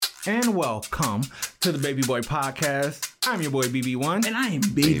and welcome to the Baby Boy Podcast. I'm your boy BB1. And I am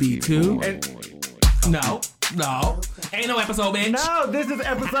BB2. No. Ain't no episode, bitch. No, this is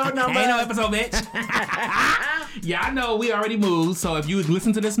episode number. Ain't no episode, bitch. Yeah, I know we already moved. So if you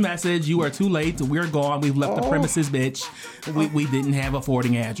listen to this message, you are too late. We're gone. We've left the premises, bitch. We didn't have a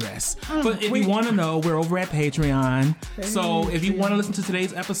forwarding address. But if you want to know, we're over at Patreon. So if you want to listen to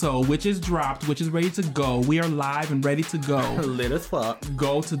today's episode, which is dropped, which is ready to go, we are live and ready to go. Lit as fuck.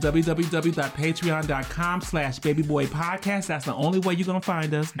 Go to www.patreon.com/babyboypodcast. That's the only way you're going to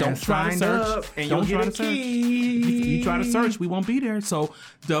find us. Don't try to search. Don't try to search. You try to search, we won't be there. So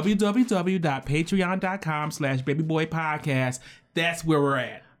www.patreon.com/babyboypodcast. That's where we're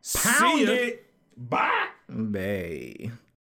at. Pound See ya. it. Bye. Bae.